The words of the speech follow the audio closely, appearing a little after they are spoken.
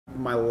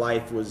my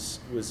life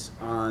was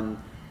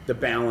on the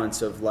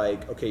balance of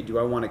like, okay, do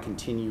I want to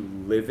continue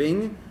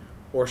living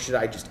or should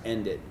I just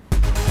end it?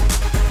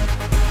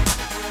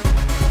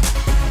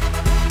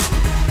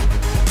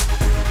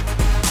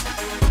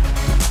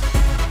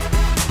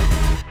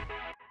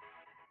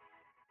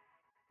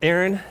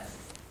 Aaron,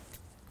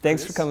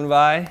 thanks for coming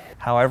by.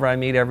 However I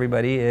meet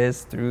everybody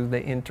is through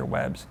the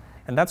interwebs.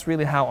 And that's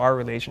really how our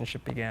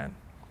relationship began.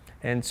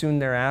 And soon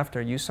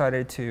thereafter, you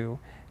started to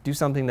do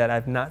something that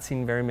I've not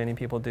seen very many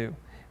people do,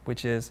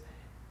 which is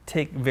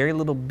take very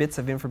little bits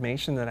of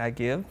information that I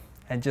give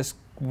and just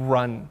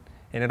run.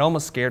 And it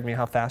almost scared me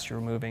how fast you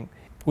were moving.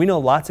 We know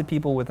lots of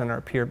people within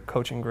our peer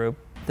coaching group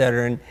that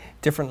are in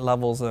different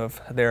levels of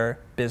their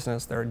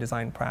business, their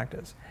design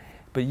practice.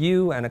 But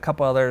you and a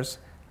couple others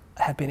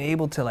have been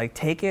able to like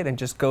take it and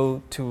just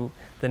go to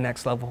the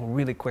next level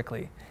really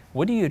quickly.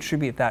 What do you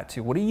attribute that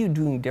to? What are you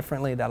doing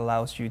differently that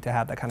allows you to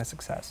have that kind of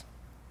success?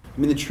 I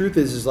mean, the truth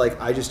is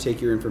like I just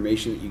take your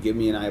information that you give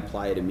me and I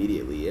apply it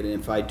immediately. And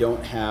if I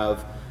don't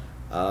have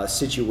a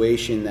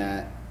situation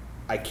that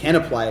I can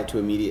apply it to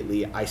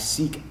immediately, I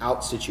seek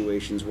out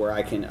situations where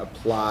I can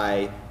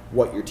apply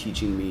what you're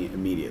teaching me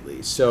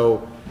immediately.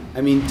 So,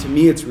 I mean, to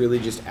me, it's really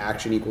just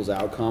action equals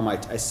outcome.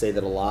 I say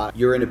that a lot.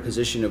 You're in a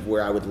position of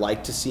where I would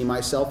like to see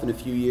myself in a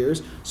few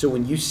years. So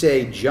when you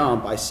say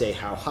jump, I say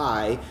how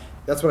high.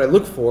 That's what I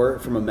look for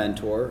from a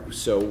mentor.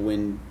 So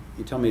when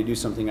you tell me to do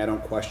something, I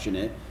don't question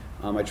it.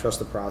 I trust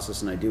the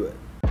process and I do it.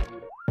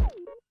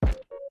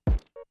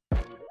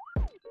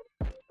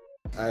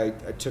 I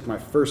took my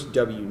first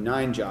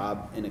W-9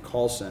 job in a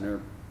call center,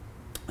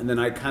 and then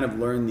I kind of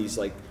learned these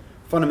like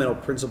fundamental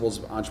principles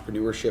of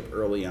entrepreneurship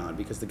early on,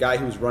 because the guy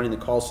who was running the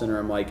call center,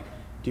 I'm like,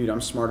 dude,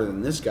 I'm smarter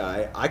than this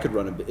guy. I could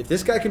run a bit. If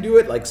this guy can do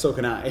it, like, so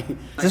can I. Is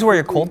this where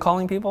you're cold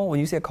calling people? When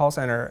you say a call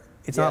center,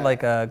 it's not like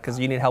because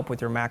you need help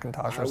with your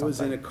Macintosh or something. I was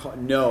in a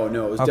no,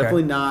 it was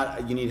definitely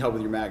not. You need help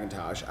with your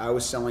Macintosh. I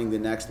was selling the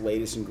next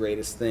latest and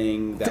greatest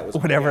thing that was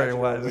whatever it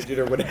was,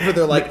 or whatever.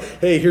 They're like,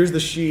 hey, here's the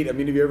sheet. I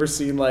mean, have you ever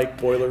seen like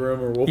Boiler Room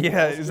or Wolf?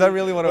 Yeah, is that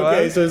really what it was?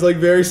 Okay, so it's like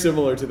very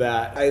similar to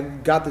that. I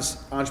got this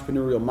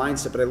entrepreneurial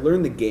mindset, but I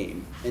learned the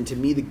game, and to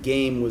me, the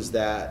game was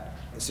that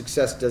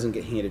success doesn't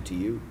get handed to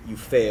you. You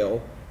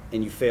fail,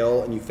 and you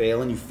fail, and you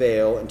fail, and you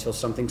fail until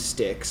something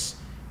sticks.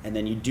 And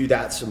then you do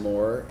that some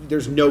more.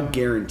 There's no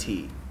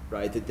guarantee,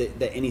 right,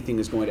 that anything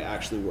is going to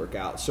actually work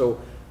out. So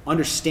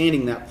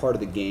understanding that part of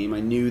the game, I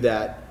knew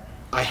that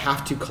I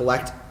have to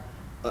collect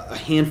a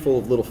handful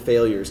of little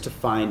failures to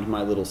find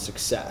my little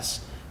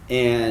success.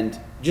 And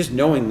just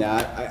knowing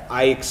that,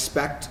 I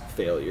expect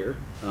failure.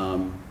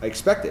 I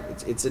expect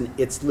it.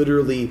 It's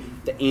literally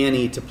the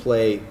ante to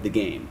play the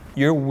game.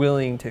 You're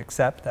willing to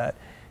accept that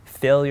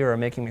failure or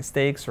making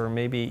mistakes or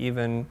maybe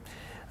even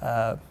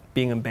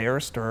being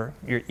embarrassed or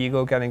your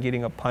ego kind of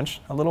getting a punch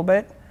a little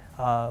bit,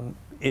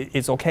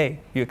 it's okay.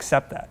 You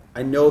accept that.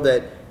 I know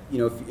that, you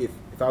know, if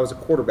I was a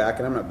quarterback,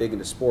 and I'm not big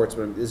into sports,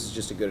 but this is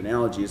just a good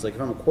analogy, is like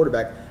if I'm a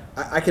quarterback,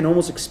 I can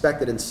almost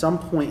expect that at some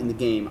point in the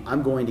game,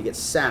 I'm going to get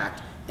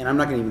sacked and I'm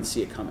not going to even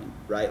see it coming,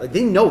 right? Like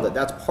they know that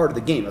that's part of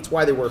the game. That's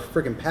why they wear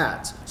freaking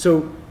pads.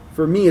 So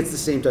for me, it's the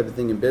same type of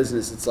thing in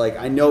business. It's like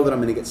I know that I'm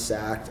going to get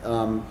sacked.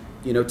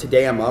 You know,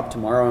 today I'm up,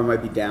 tomorrow I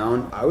might be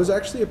down. I was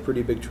actually a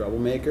pretty big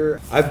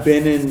troublemaker. I've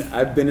been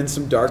in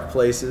some dark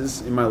places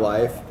in my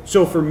life.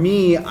 So for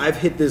me, I've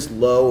hit this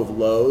low of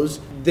lows.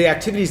 The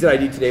activities that I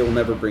do today will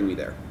never bring me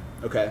there,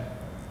 okay?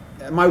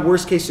 My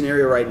worst case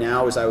scenario right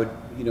now is I would,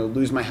 you know,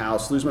 lose my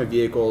house, lose my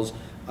vehicles.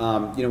 You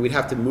know, we'd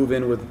have to move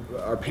in with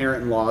our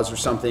parent-in-laws or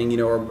something, you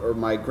know, or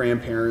my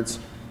grandparents.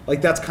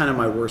 Like that's kind of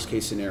my worst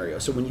case scenario.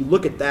 So when you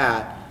look at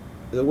that,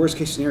 the worst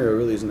case scenario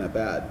really isn't that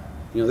bad.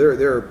 You know,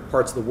 there are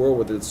parts of the world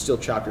where they'll still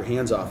chop your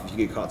hands off if you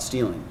get caught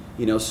stealing.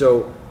 You know,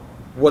 so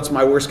what's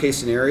my worst case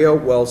scenario?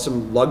 Well,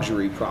 some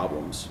luxury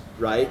problems,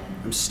 right?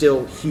 I'm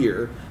still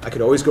here. I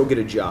could always go get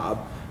a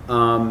job.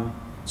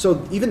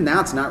 So even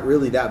that's not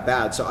really that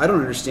bad. So I don't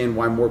understand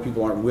why more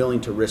people aren't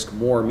willing to risk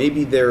more.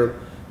 Maybe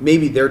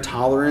their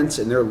tolerance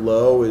and their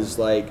low is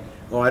like,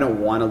 oh, I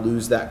don't want to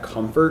lose that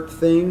comfort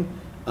thing.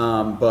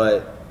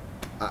 But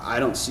I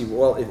don't see,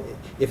 well,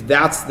 if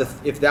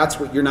that's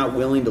what you're not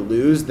willing to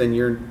lose, then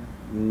you're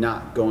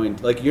not going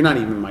to, like, you're not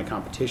even my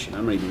competition.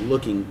 I'm not even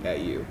looking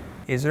at you.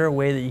 Is there a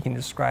way that you can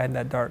describe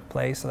that dark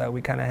place so that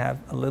we kind of have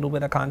a little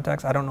bit of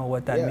context? I don't know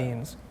what that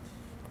means.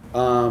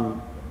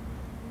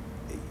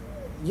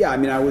 Yeah, I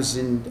mean,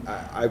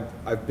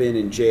 I've been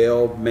in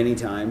jail many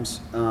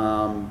times,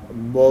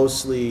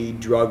 mostly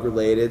drug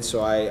related.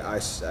 So I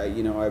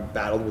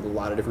battled with a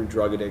lot of different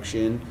drug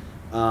addiction,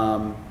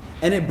 and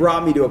it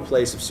brought me to a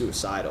place of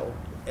suicidal.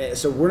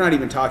 So we're not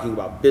even talking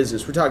about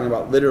business. We're talking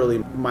about literally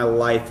my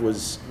life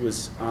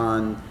was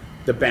on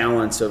the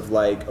balance of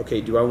like,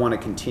 okay, do I want to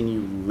continue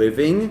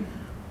living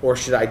or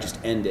should I just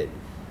end it?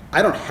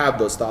 I don't have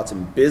those thoughts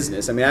in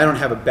business. I mean, I don't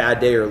have a bad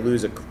day or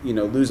lose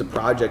a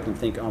project and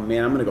think, oh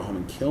man, I'm going to go home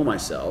and kill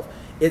myself.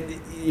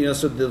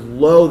 So the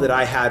low that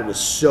I had was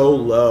so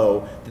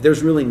low that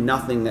there's really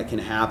nothing that can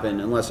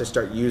happen unless I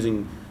start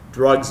using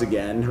drugs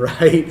again,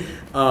 right?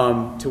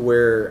 To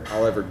where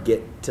I'll ever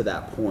get to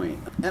that point.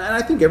 And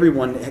I think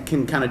everyone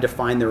can kind of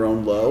define their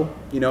own low.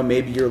 You know,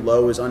 maybe your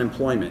low is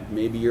unemployment.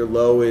 Maybe your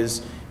low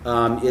is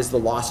the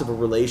loss of a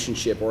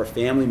relationship or a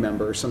family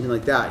member or something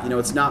like that. You know,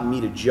 it's not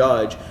me to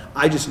judge.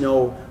 I just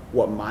know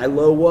what my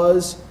low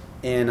was,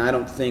 and I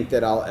don't think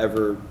that I'll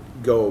ever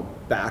go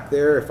back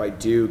there. If I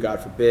do, God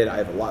forbid, I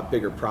have a lot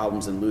bigger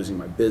problems than losing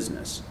my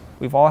business.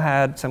 We've all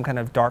had some kind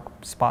of dark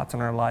spots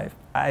in our life.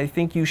 I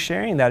think you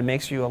sharing that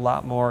makes you a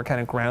lot more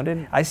kind of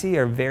grounded. I see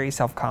you're a very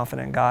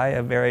self-confident guy,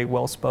 a very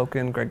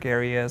well-spoken,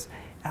 gregarious,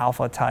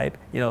 alpha type.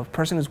 You know, a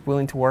person who's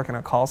willing to work in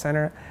a call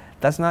center,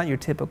 that's not your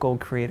typical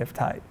creative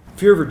type.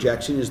 Fear of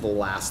rejection is the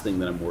last thing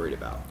that I'm worried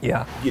about.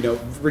 Yeah. You know,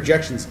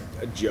 rejection's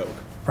a joke.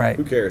 Right.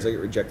 Who cares? I get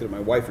rejected. My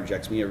wife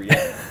rejects me every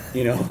day.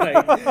 You know, like,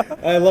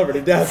 I love her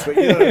to death, but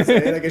you know what I'm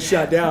saying? I get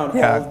shot down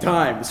all the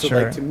time. So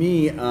like to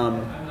me,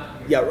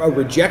 a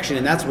rejection,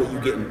 and that's what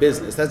you get in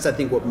business. That's, I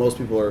think, what most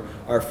people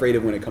are afraid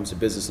of when it comes to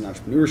business and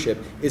entrepreneurship,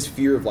 is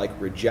fear of like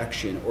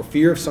rejection, or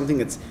fear of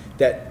something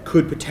that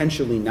could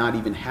potentially not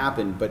even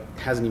happen, but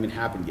hasn't even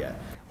happened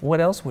yet. What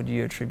else would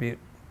you attribute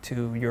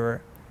to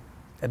your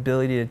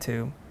ability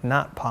to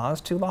not pause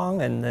too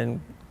long and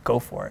then go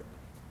for it?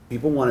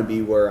 People want to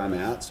be where I'm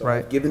at, so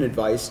I've given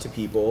advice to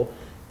people,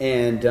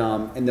 and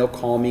they'll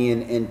call me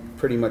and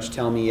pretty much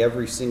tell me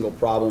every single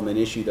problem and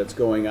issue that's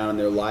going on in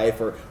their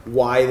life, or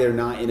why they're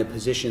not in a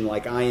position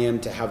like I am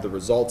to have the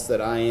results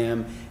that I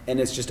am, and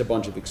it's just a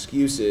bunch of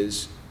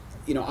excuses.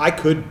 You know, I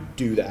could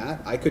do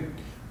that. I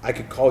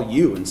could call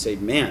you and say,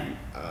 man,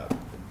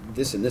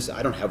 this and this,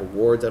 I don't have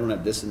awards, I don't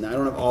have this and that, I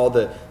don't have all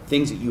the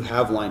things that you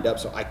have lined up,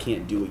 so I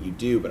can't do what you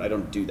do. But I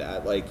don't do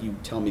that. Like, you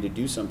tell me to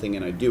do something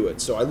and I do it.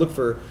 So I look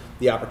for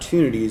the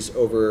opportunities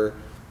over,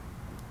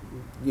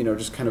 you know,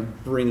 just kind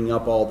of bringing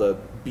up all the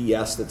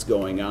BS that's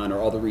going on, or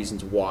all the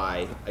reasons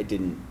why I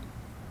didn't,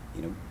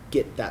 you know,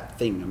 get that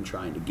thing I'm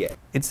trying to get.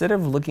 Instead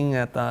of looking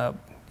at the,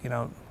 you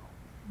know,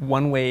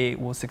 one way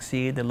it will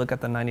succeed, they look at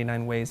the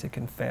 99 ways it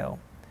can fail.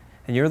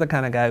 And you're the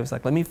kind of guy who's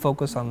like, let me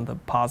focus on the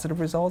positive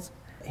results.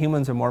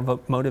 Humans are more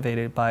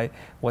motivated by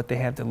what they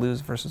have to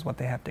lose versus what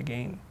they have to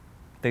gain.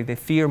 They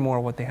fear more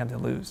what they have to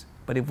lose.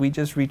 But if we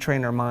just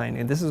retrain our mind,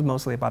 and this is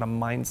mostly about a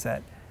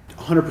mindset.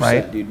 100%,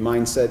 right? Dude,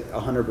 mindset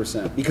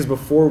 100%. Because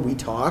before we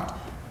talked,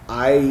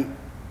 I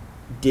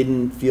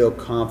didn't feel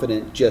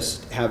confident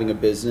just having a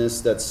business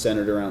that's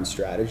centered around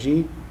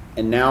strategy.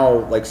 And now,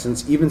 like,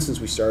 even since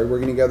we started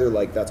working together,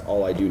 like, that's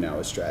all I do now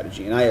is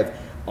strategy. And I have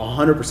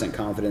 100%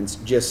 confidence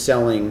just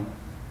selling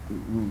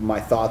my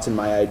thoughts and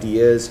my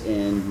ideas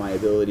and my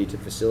ability to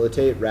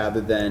facilitate, rather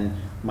than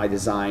my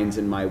designs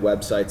and my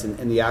websites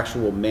and the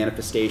actual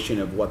manifestation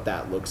of what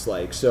that looks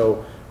like.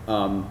 So,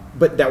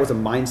 but that was a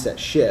mindset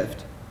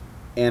shift.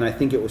 And I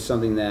think it was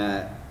something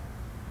that,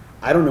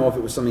 I don't know if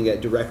it was something that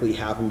directly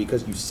happened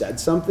because you said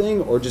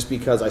something, or just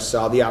because I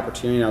saw the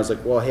opportunity and I was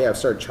like, well, hey, I've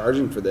started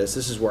charging for this.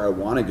 This is where I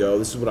want to go.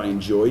 This is what I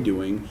enjoy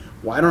doing.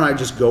 Why don't I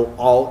just go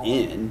all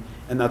in?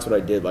 And that's what I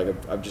did. Like,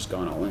 I've just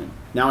gone all in.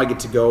 Now I get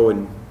to go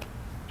and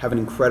have an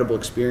incredible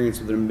experience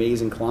with an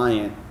amazing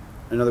client,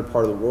 another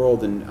part of the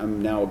world, and I'm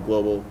now a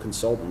global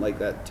consultant. Like,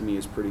 that to me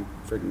is pretty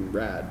freaking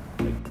rad.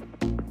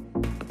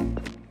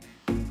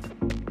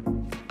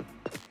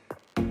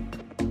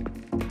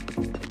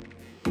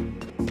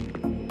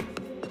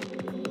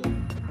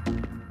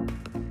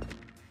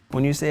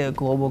 When you say a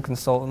global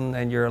consultant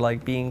and you're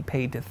like being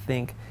paid to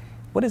think,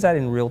 what is that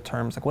in real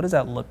terms? Like, what does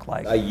that look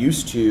like? I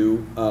used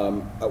to,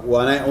 well,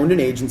 and I owned an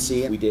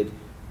agency. We did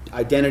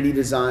identity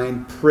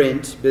design,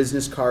 print,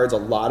 business cards, a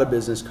lot of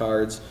business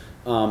cards,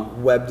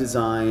 web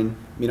design.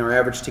 I mean, our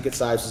average ticket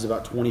size was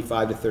about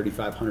 $2,500 to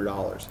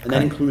 $3,500. And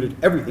that included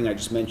everything I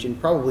just mentioned,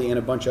 probably, and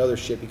a bunch of other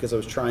shit, because I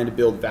was trying to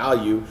build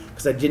value,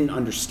 because I didn't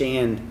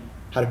understand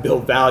how to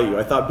build value.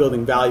 I thought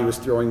building value was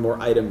throwing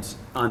more items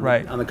on,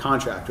 on the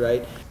contract,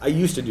 right? I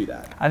used to do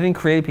that. I think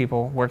creative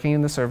people working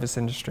in the service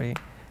industry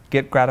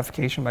get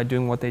gratification by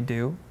doing what they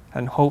do,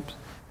 and hope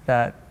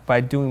that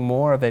by doing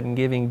more of it and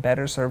giving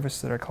better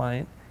service to their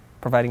client,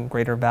 providing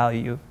greater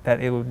value,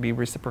 that it would be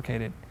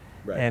reciprocated.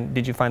 Right. And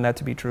did you find that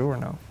to be true or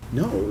no?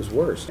 No, it was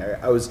worse.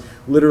 I was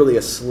literally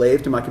a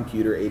slave to my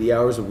computer 80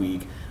 hours a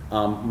week.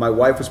 My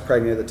wife was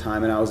pregnant at the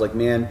time, and I was like,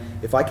 man,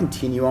 if I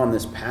continue on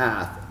this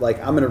path, like,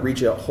 I'm going to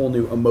reach a whole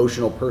new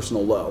emotional,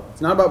 personal low.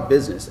 It's not about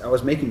business. I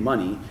was making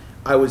money.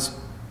 I was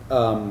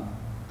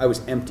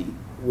empty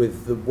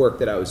with the work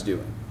that I was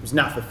doing. It was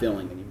not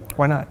fulfilling anymore.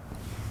 Why not?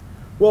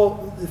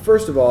 Well,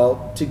 first of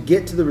all, to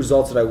get to the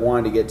results that I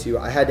wanted to get to,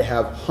 I had to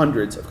have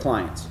hundreds of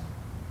clients,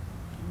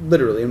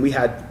 literally. And we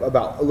had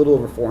about a little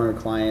over 400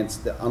 clients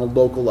that, on a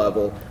local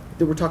level.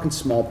 That we're talking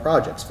small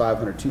projects,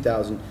 500,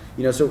 2,000.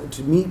 You know, so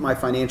to meet my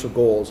financial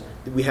goals,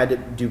 we had to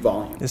do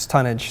volume. It's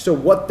tonnage. So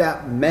what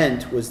that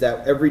meant was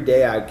that every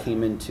day I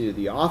came into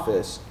the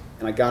office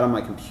and I got on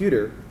my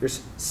computer,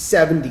 there's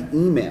 70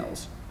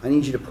 emails. I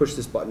need you to push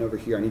this button over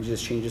here. I need you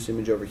to change this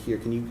image over here.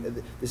 Can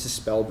you, this is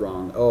spelled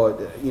wrong. Oh,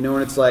 you know,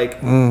 and it's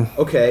like,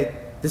 okay,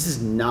 this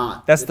is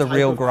not that's the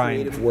real type of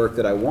grind. creative work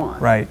that I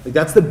want. Right. Like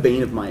that's the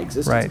bane of my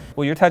existence. Right.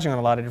 Well, you're touching on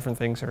a lot of different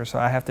things here, so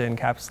I have to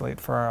encapsulate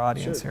for our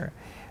audience here.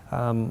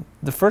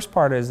 The first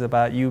part is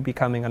about you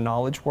becoming a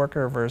knowledge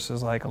worker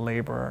versus like a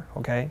laborer,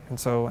 okay? And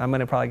so I'm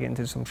gonna probably get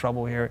into some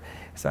trouble here,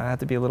 so I have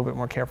to be a little bit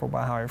more careful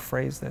about how I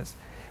phrase this.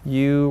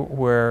 You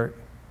were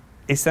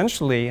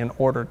essentially an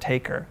order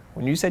taker.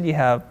 When you said you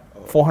have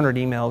 400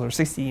 emails or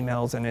 60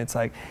 emails and it's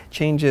like,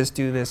 change this,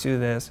 do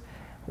this,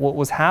 what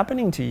was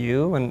happening to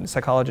you, and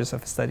psychologists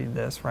have studied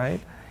this, right,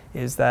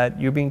 is that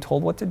you're being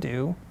told what to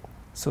do,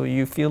 so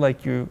you feel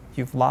like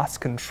you've lost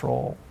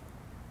control.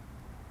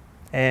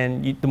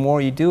 And the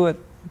more you do it,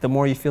 the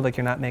more you feel like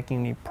you're not making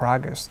any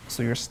progress,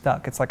 so you're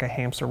stuck. It's like a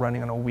hamster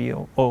running on a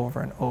wheel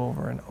over and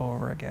over and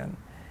over again.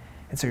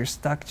 And so you're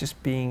stuck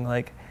just being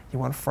like, you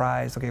want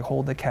fries, okay,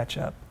 hold the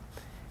ketchup,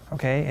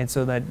 okay? And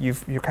so that you're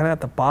kind of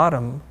at the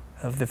bottom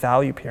of the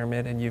value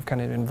pyramid and you've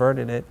kind of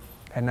inverted it,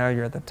 and now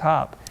you're at the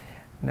top.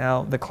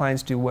 Now the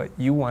clients do what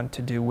you want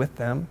to do with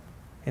them,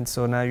 and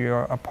so now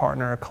you're a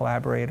partner, a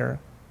collaborator,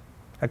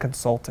 a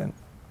consultant.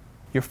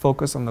 You're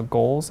focused on the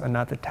goals and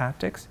not the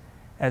tactics,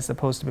 as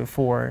opposed to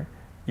before,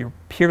 you're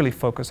purely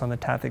focused on the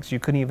tactics. You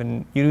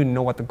didn't even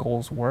know what the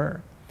goals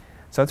were.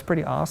 So that's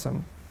pretty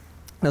awesome.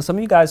 Now, some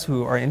of you guys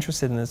who are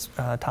interested in this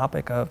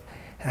topic of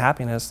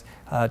happiness,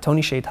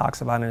 Tony Hsieh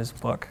talks about in his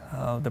book,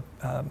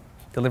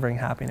 Delivering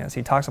Happiness.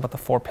 He talks about the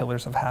 4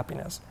 pillars of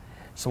happiness.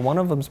 So one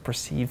of them is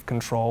perceived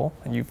control,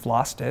 and you've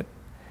lost it.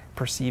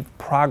 Perceived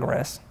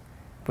progress,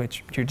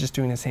 which you're just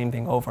doing the same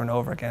thing over and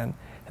over again,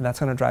 and that's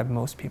going to drive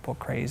most people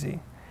crazy.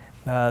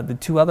 The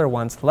 2 other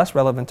ones, less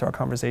relevant to our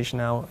conversation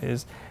now,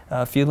 is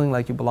feeling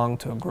like you belong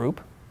to a group.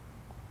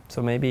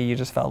 So maybe you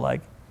just felt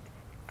like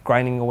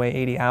grinding away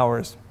 80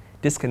 hours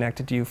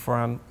disconnected you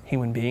from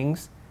human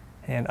beings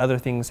and other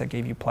things that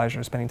gave you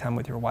pleasure, spending time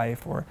with your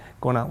wife or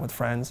going out with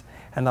friends.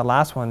 And the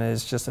last one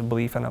is just a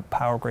belief in a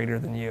power greater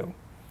than you.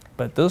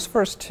 But those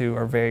first 2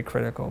 are very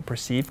critical,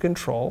 perceived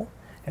control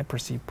and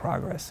perceived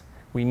progress.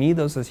 We need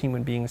those as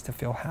human beings to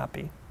feel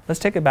happy. Let's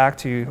take it back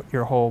to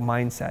your whole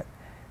mindset.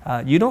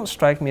 You don't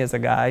strike me as a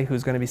guy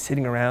who's going to be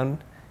sitting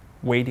around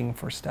waiting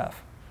for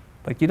stuff.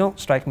 Like, you don't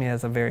strike me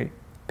as a very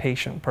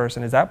patient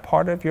person. Is that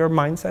part of your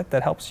mindset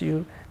that helps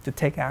you to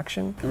take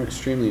action? I'm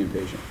extremely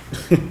impatient.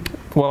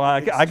 Well,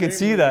 I can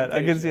see that.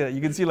 I can see that.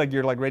 You can see like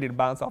you're like ready to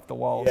bounce off the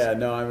walls. Yeah,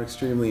 no, I'm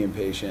extremely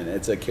impatient.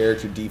 It's a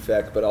character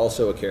defect, but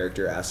also a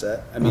character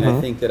asset. I mean,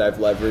 I think that I've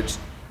leveraged,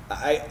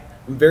 I'm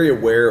very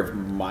aware of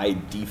my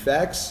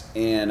defects,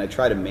 and I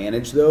try to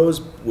manage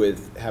those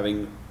with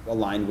having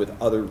aligned with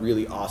other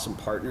really awesome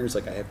partners.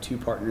 Like, I have 2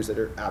 partners that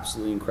are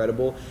absolutely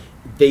incredible.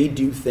 They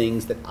do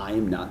things that I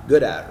am not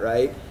good at,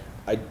 right?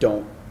 I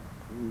don't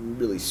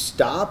really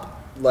stop.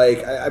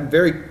 Like, I'm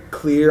very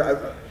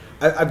clear.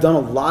 I've done a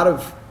lot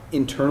of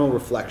internal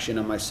reflection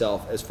on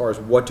myself as far as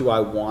what do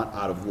I want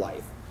out of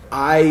life.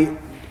 I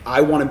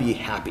want to be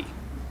happy,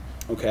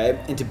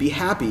 okay? And to be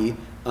happy,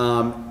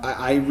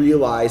 I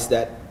realize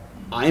that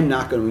I'm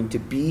not going to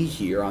be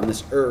here on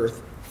this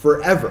earth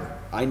forever.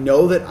 I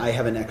know that I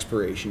have an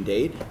expiration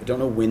date. I don't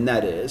know when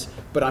that is,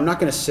 but I'm not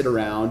going to sit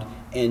around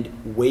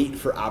and wait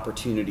for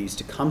opportunities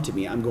to come to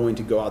me. I'm going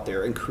to go out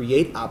there and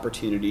create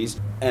opportunities,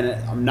 and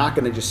I'm not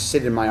going to just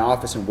sit in my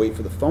office and wait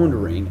for the phone to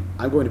ring.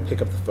 I'm going to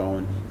pick up the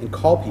phone and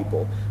call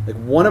people. Like,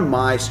 one of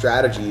my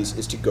strategies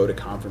is to go to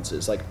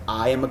conferences. Like,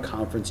 I am a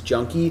conference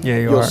junkie. Yeah,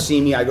 You'll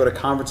see me, I go to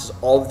conferences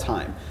all the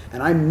time,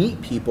 and I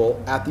meet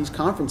people at these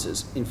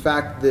conferences. In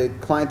fact, the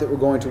client that we're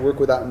going to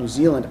work with out in New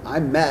Zealand, I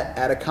met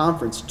at a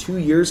conference 2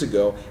 years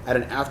ago at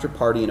an after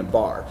party in a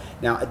bar.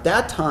 Now, at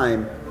that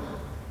time,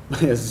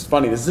 this is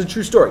funny. This is a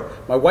true story.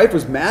 My wife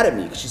was mad at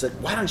me because she's like,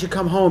 "Why don't you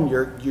come home?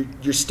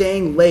 You're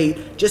staying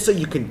late just so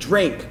you can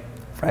drink."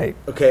 Right.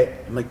 Okay.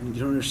 I'm like,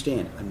 "You don't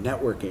understand. I'm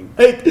networking."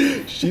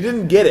 Like, she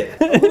didn't get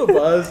it. A little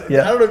buzz.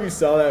 Yeah. I don't know if you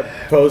saw that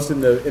post in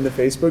the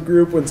Facebook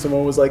group when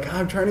someone was like,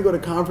 "I'm trying to go to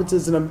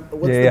conferences and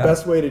what's the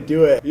best way to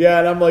do it?" Yeah,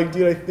 and I'm like,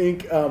 "Dude, I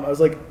think I was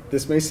like,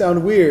 this may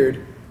sound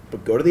weird,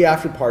 but go to the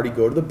after party,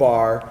 go to the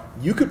bar.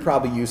 You could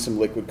probably use some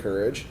liquid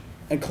courage."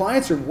 And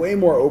clients are way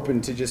more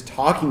open to just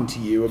talking to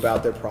you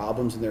about their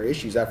problems and their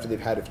issues after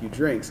they've had a few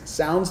drinks. It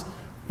sounds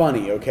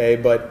funny, okay,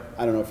 but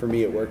I don't know, for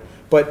me it worked.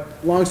 But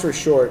long story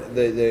short,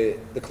 the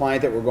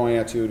client that we're going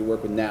out to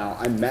work with now,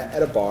 I met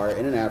at a bar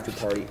in an after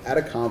party at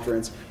a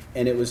conference,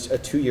 and it was a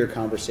 2-year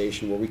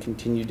conversation where we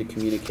continued to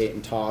communicate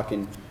and talk,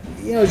 and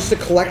just a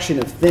collection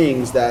of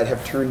things that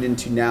have turned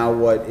into now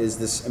what is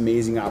this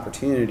amazing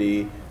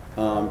opportunity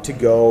to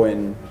go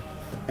and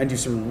do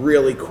some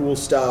really cool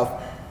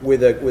stuff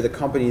with a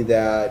company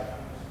that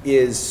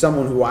is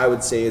someone who I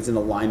would say is in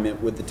alignment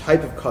with the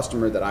type of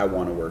customer that I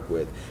want to work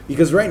with.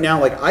 Because right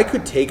now, like, I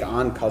could take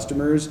on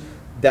customers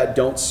that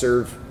don't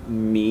serve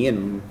me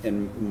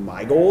and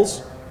my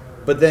goals,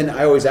 but then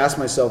I always ask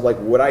myself, like,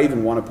 would I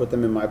even want to put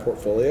them in my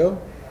portfolio?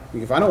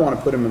 Like, if I don't want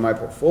to put them in my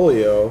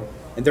portfolio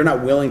and they're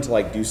not willing to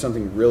like do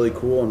something really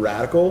cool and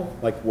radical,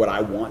 like what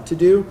I want to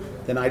do,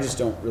 then I just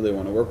don't really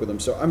want to work with them.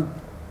 So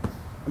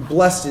I'm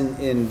blessed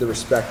in the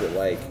respect that,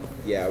 like,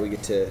 yeah, we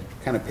get to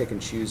kind of pick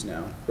and choose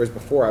now. Whereas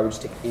before, I would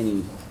just take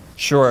any.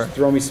 Sure. Just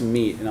throw me some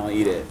meat and I'll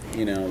eat it.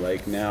 You know,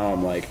 like now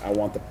I'm like, I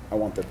want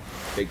the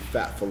big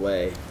fat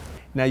fillet.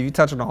 Now you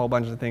touched on a whole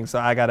bunch of things, so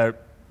I got a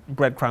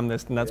breadcrumb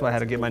list, and that's why I had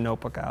to get my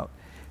notebook out.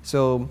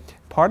 So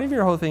part of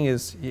your whole thing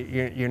is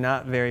you're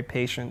not very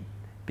patient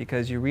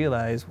because you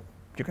realize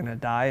you're going to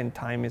die and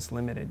time is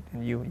limited,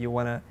 and you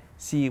want to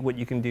see what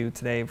you can do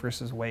today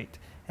versus wait.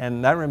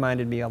 And that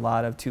reminded me a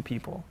lot of two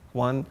people.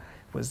 One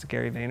was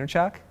Gary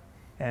Vaynerchuk,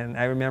 and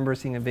I remember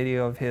seeing a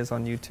video of his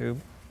on YouTube.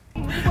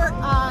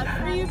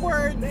 3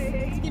 words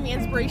to give me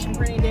inspiration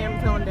for any day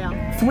I'm feeling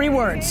down. 3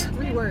 words.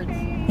 3 words.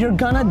 You're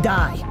gonna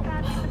die.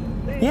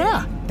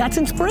 Yeah, that's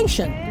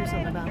inspiration. Do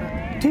something about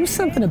it. Do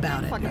something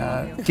about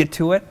it. Get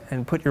to it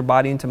and put your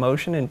body into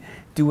motion and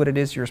do what it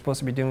is you're supposed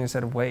to be doing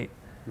instead of wait.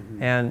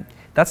 Mm-hmm. And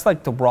that's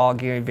like the raw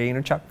Gary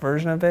Vaynerchuk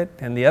version of it.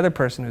 And the other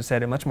person who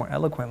said it much more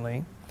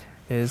eloquently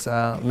is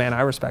a man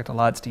I respect a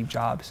lot, Steve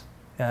Jobs,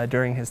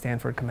 during his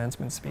Stanford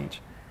commencement speech.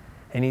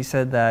 And he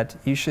said that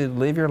you should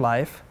live your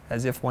life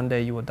as if one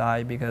day you will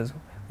die because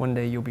one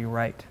day you'll be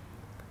right.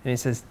 And he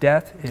says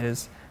death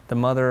is the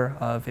mother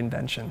of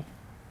invention.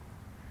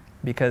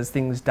 Because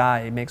things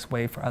die, it makes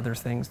way for other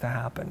things to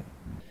happen.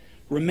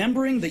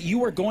 Remembering that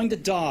you are going to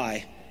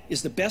die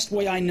is the best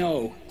way I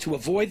know to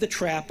avoid the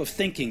trap of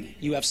thinking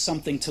you have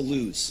something to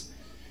lose.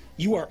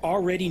 You are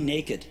already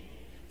naked.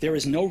 There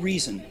is no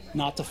reason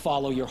not to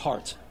follow your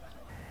heart.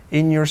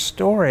 In your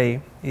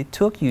story, it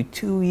took you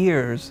 2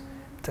 years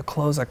to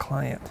close a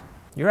client.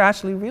 You're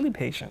actually really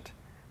patient,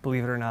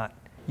 believe it or not.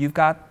 You've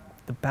got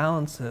the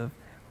balance of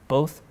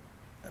both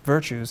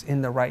virtues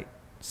in the right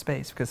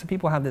space because some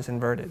people have this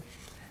inverted.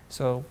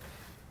 So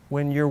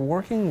when you're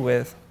working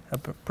with a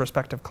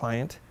prospective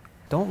client,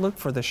 don't look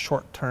for the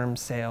short-term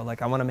sale,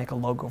 like I want to make a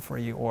logo for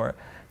you, or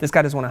this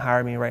guy doesn't want to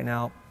hire me right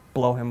now,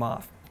 blow him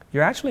off.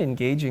 You're actually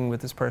engaging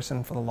with this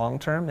person for the long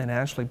term and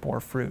actually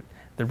bore fruit.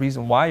 The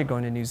reason why you're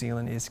going to New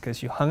Zealand is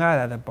because you hung out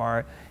at a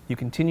bar, you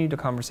continued the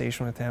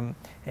conversation with him,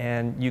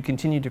 and you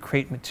continued to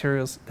create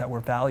materials that were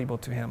valuable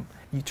to him.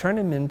 You turned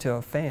him into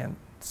a fan.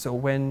 So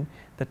when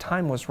the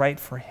time was right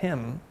for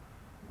him,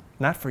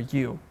 not for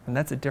you, and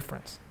that's a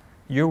difference.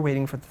 You're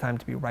waiting for the time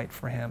to be right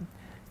for him.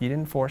 You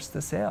didn't force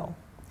the sale,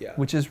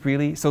 which is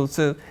really, so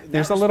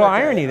there's a little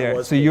irony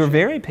there. So you're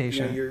very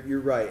patient. You know, you're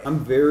right. I'm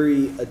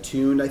very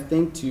attuned, I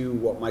think, to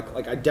what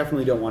like I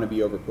definitely don't want to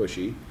be over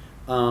pushy.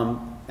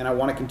 And I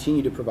want to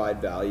continue to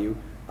provide value.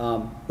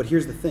 But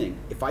here's the thing.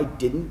 If I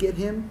didn't get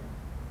him,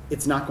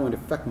 it's not going to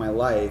affect my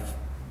life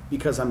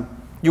because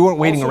you weren't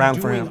waiting also around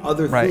for doing him.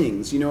 other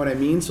things, you know what I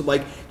mean? So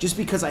like, just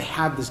because I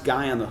have this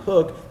guy on the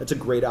hook, that's a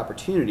great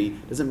opportunity,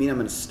 doesn't mean I'm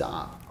going to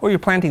stop. Or you're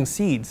planting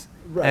seeds.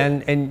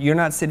 Right. And you're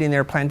not sitting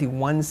there planting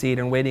one seed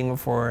and waiting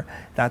for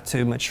that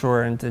to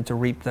mature and to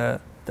reap the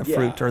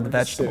fruit or the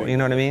vegetable, you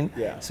know what I mean?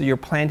 Yeah. So you're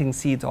planting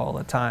seeds all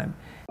the time.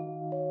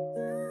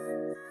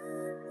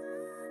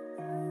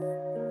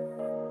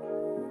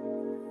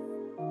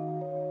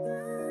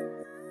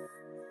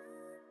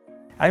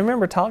 I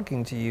remember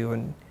talking to you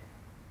and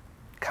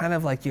kind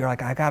of like you're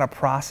like, I got a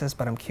process,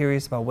 but I'm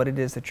curious about what it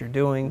is that you're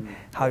doing,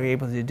 how you're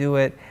able to do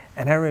it.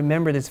 And I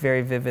remember this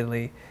very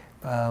vividly.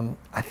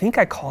 I think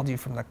I called you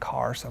from the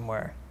car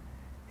somewhere.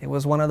 It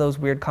was one of those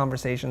weird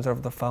conversations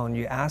over the phone.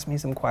 You asked me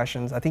some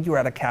questions. I think you were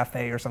at a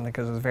cafe or something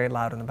because it was very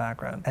loud in the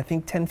background. I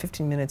think 10,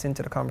 15 minutes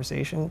into the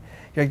conversation,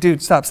 you're like,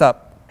 dude,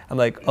 stop. I'm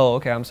like, oh,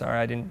 okay, I'm sorry,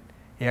 I didn't.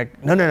 You're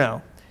like,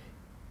 no.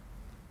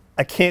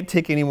 I can't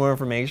take any more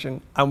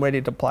information. I'm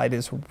ready to apply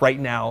this right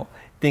now.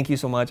 Thank you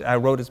so much. I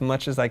wrote as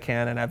much as I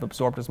can and I've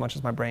absorbed as much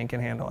as my brain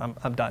can handle.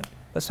 I'm done.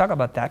 Let's talk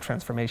about that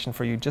transformation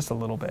for you just a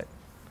little bit.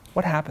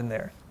 What happened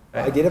there?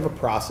 I did have a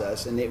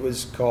process, and it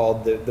was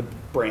called the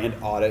brand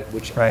audit,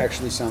 which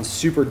actually sounds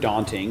super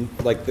daunting.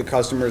 Like the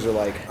customers are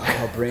like,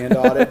 oh, brand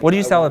audit. What do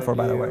you sell it for,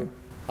 by the way?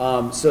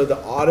 So the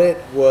audit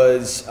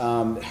was,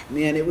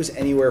 man, it was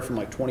anywhere from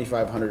like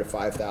 $2,500 to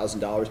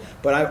 $5,000,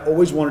 but I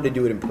always wanted to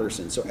do it in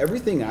person. So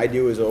everything I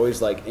do is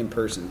always like in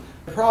person.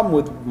 The problem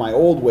with my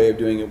old way of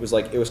doing it was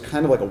like, it was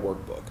kind of like a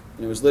workbook.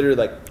 And it was literally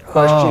like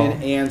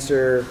question,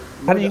 answer.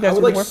 How do you guys I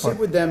would like work sit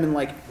with them and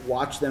like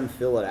watch them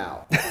fill it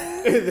out.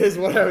 Is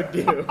what I would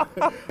do.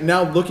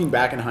 Now looking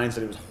back in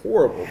hindsight, it was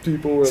horrible.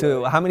 People were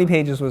So like, how many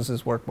pages was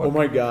this workbook? oh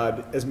my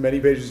God, as many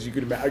pages as you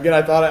could imagine. Again,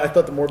 I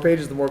thought the more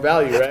pages, the more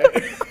value,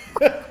 right?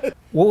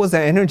 What was the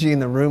energy in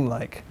the room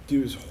like?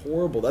 Dude, it was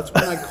horrible. That's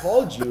when I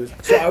called you.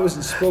 So I was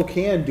in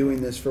Spokane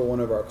doing this for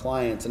one of our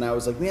clients, and I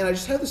was like, man, I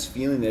just have this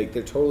feeling that like,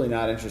 they're totally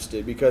not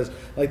interested because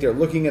like they're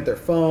looking at their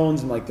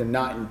phones and like they're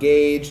not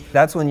engaged.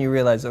 That's when you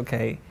realize,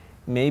 okay,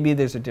 maybe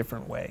there's a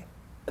different way.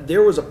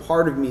 There was a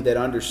part of me that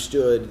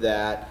understood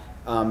that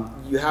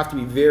you have to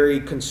be very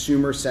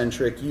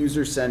consumer-centric,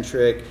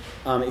 user-centric,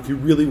 if you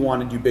really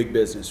want to do big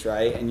business,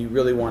 right? And you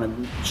really want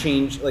to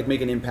change, like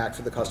make an impact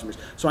for the customers.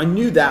 So I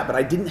knew that, but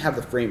I didn't have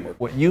the framework.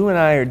 What you and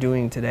I are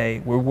doing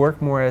today, we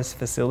work more as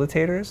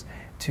facilitators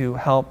to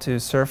help to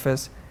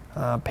surface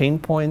pain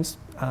points,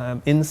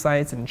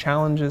 insights, and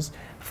challenges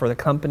for the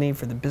company,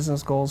 for the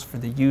business goals, for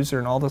the user,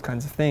 and all those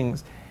kinds of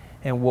things.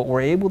 And what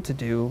we're able to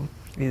do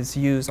is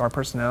use our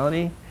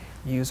personality,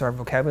 use our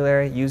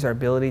vocabulary, use our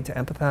ability to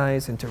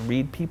empathize and to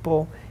read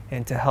people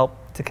and to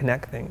help to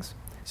connect things.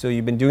 So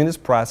you've been doing this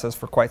process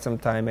for quite some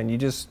time, and you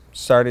just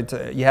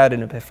you had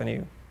an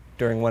epiphany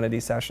during one of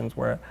these sessions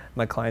where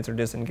my clients are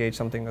disengaged,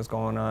 something was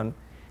going on.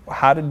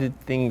 How did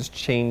things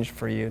change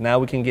for you? Now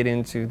we can get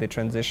into the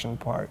transition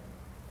part,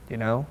 you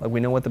know? Like, we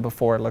know what the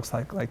before looks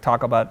like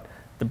talk about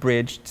the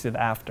bridge to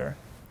the after.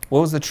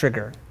 What was the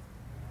trigger?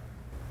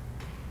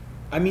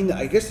 I mean,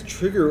 I guess the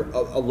trigger,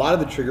 a lot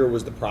of the trigger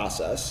was the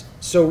process.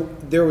 So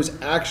there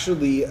was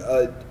actually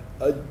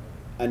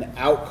an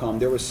outcome.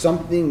 There was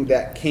something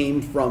that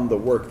came from the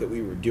work that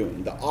we were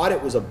doing. The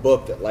audit was a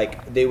book that,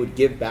 like, they would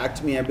give back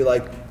to me. I'd be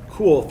like,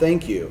 cool,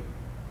 thank you.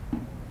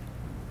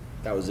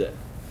 That was it.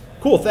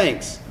 Cool,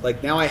 thanks.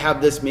 Like, now I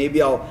have this,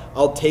 maybe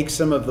I'll take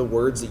some of the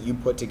words that you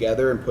put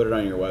together and put it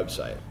on your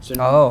website.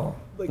 So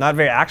like, not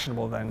very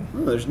actionable then.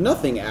 No, there's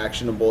nothing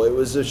actionable. It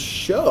was a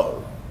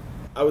show.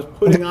 I was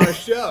putting on a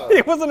show.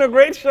 It wasn't a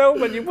great show,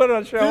 but you put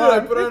on a show. Dude, I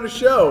put on a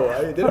show.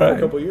 I did it for a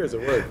couple of years.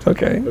 It worked.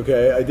 Okay.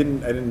 Okay. I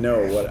didn't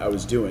know what I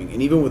was doing,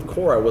 and even with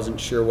core, I wasn't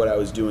sure what I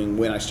was doing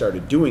when I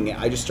started doing it.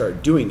 I just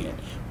started doing it.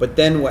 But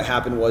then what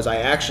happened was I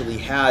actually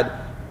had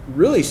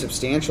really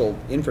substantial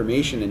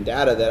information and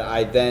data that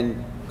I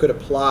then could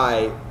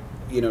apply,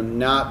 you know,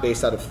 not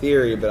based out of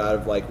theory, but out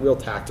of like real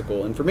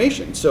tactical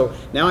information. So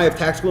now I have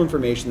tactical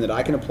information that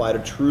I can apply to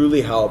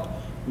truly help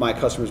my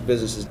customers'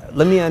 businesses.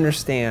 Let me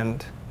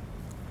understand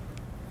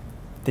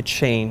the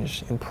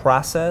change in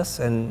process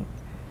and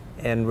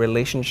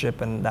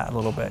relationship and that a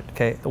little bit.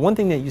 Okay, the one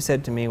thing that you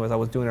said to me was I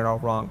was doing it all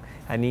wrong.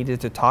 I needed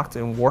to talk to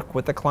and work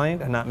with the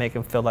client and not make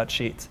him fill out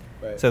sheets.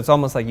 Right. So it's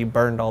almost like you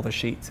burned all the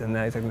sheets, and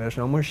then I said, there's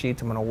no more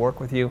sheets. I'm going to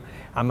work with you.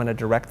 I'm going to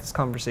direct this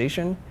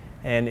conversation,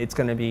 and it's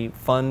going to be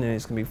fun and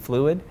it's going to be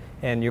fluid,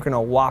 and you're going to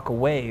walk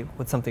away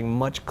with something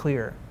much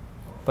clearer.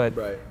 But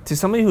to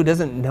somebody who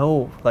doesn't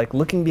know, like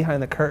looking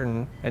behind the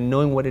curtain and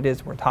knowing what it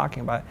is we're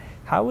talking about,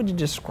 how would you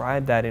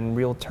describe that in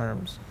real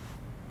terms?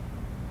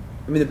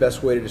 I mean, the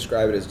best way to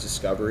describe it is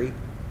discovery.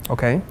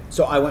 Okay.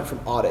 So I went from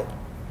audit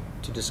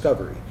to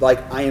discovery. Like,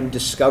 I am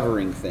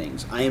discovering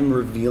things. I am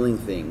revealing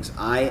things.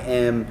 I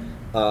am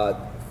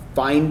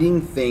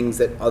finding things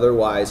that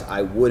otherwise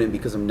I wouldn't,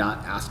 because I'm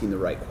not asking the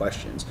right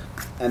questions.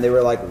 And they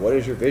were like, what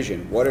is your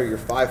vision? What are your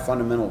 5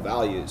 fundamental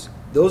values?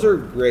 Those are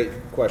great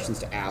questions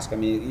to ask. I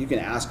mean, you can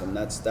ask them.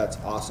 That's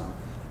awesome.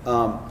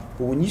 But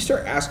when you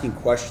start asking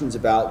questions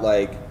about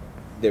like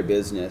their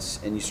business,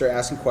 and you start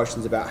asking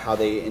questions about how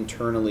they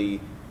internally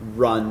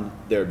run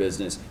their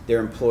business, their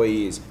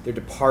employees, their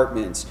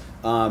departments,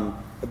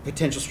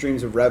 potential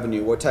streams of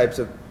revenue, what types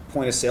of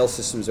point of sale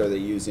systems are they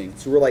using?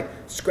 So we're like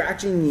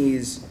scratching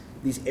these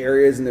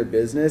areas in their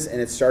business, and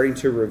it's starting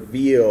to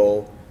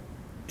reveal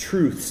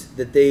truths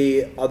that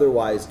they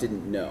otherwise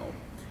didn't know.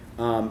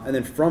 And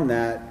then from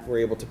that, we're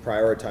able to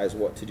prioritize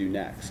what to do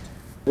next.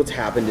 What's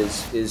happened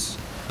is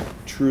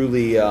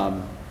truly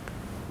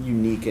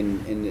unique,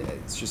 and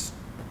it's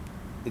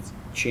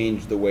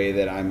changed the way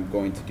that I'm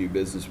going to do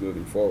business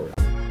moving forward.